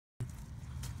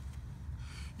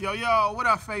Yo, what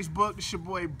up, Facebook? It's your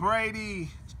boy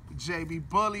Brady, JB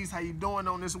Bullies. How you doing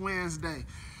on this Wednesday?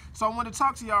 So I want to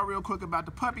talk to y'all real quick about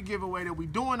the puppy giveaway that we're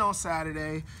doing on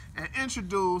Saturday and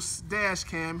introduce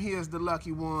Dashcam. He is the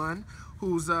lucky one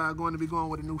who's going to be going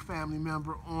with a new family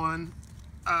member on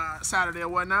Saturday or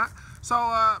whatnot. So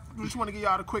we just want to give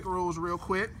y'all the quick rules real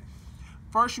quick.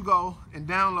 First, you go and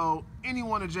download any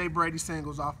one of Jay Brady's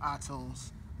singles off iTunes,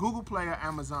 Google Play, or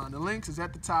Amazon. The links is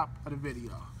at the top of the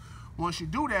video. Once you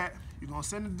do that, you're going to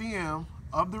send a DM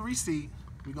of the receipt.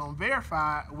 We're going to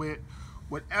verify it with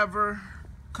whatever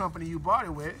company you bought it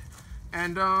with,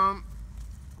 and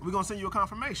we're going to send you a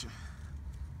confirmation.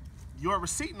 Your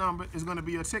receipt number is going to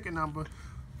be your ticket number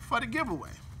for the giveaway.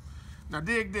 Now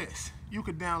dig this. You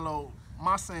could download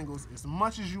my singles as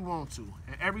much as you want to,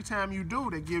 and every time you do,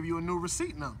 they give you a new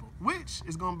receipt number, which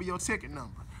is going to be your ticket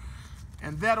number,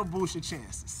 and that'll boost your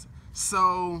chances.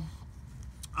 So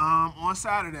on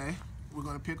Saturday, we're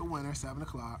going to pick a winner, 7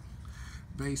 o'clock,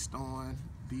 based on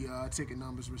the ticket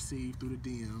numbers received through the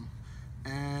DM.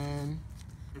 And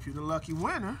if you're the lucky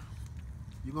winner,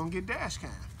 you're going to get Dashcam.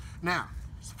 Now,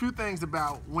 there's a few things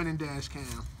about winning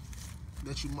Dashcam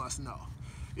that you must know.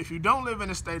 If you don't live in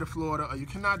the state of Florida, or you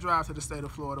cannot drive to the state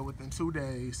of Florida within 2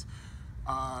 days,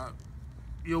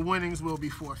 your winnings will be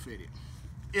forfeited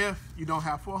if you don't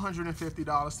have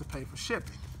 $450 to pay for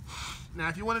shipping. Now,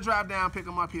 if you want to drive down, pick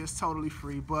them up here, it's totally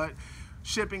free, but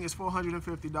shipping is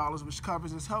 $450, which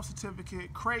covers his health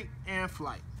certificate, crate, and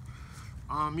flight.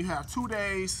 You have 2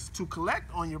 days to collect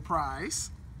on your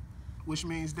prize, which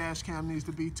means Dashcam needs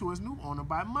to be to his new owner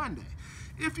by Monday.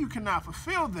 If you cannot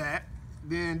fulfill that,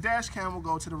 then Dashcam will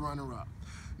go to the runner-up.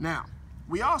 Now,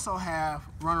 we also have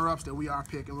runner-ups that we are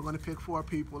picking. We're going to pick 4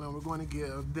 people, and we're going to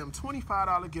give them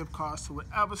 $25 gift cards to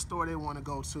whatever store they want to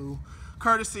go to,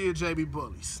 courtesy of JB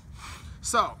Bullies.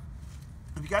 So,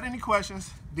 if you got any questions,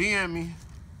 DM me.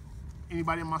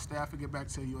 Anybody in my staff will get back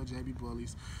to you at JB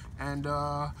Bullies. And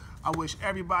I wish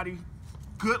everybody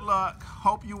good luck.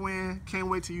 Hope you win. Can't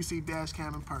wait till you see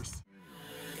Dashcam in person.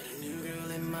 Got a new girl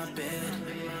in my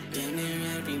bed, been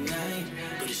there every night.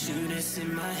 Put a shoe that's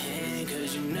in my head,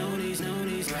 cause you know these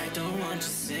right. Don't want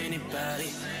just anybody.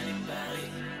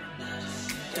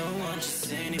 Don't want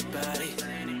just anybody.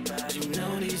 You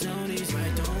know these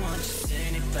right. Don't want just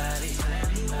anybody.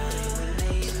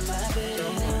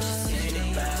 Don't want just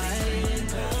anybody.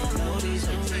 You know these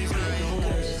right. Don't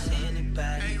want just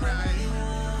anybody.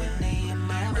 When they in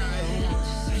my room,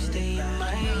 you stay in my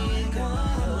head.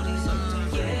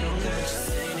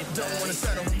 Don't wanna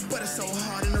settle, but it's so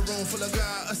hard in a room full of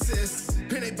God assists.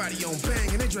 And they body on bang,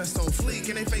 and they dressed on fleek,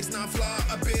 and they face not flaw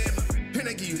a bit. And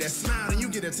they give you that smile, and you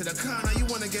get her to the car, now you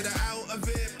wanna get her out of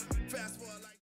it.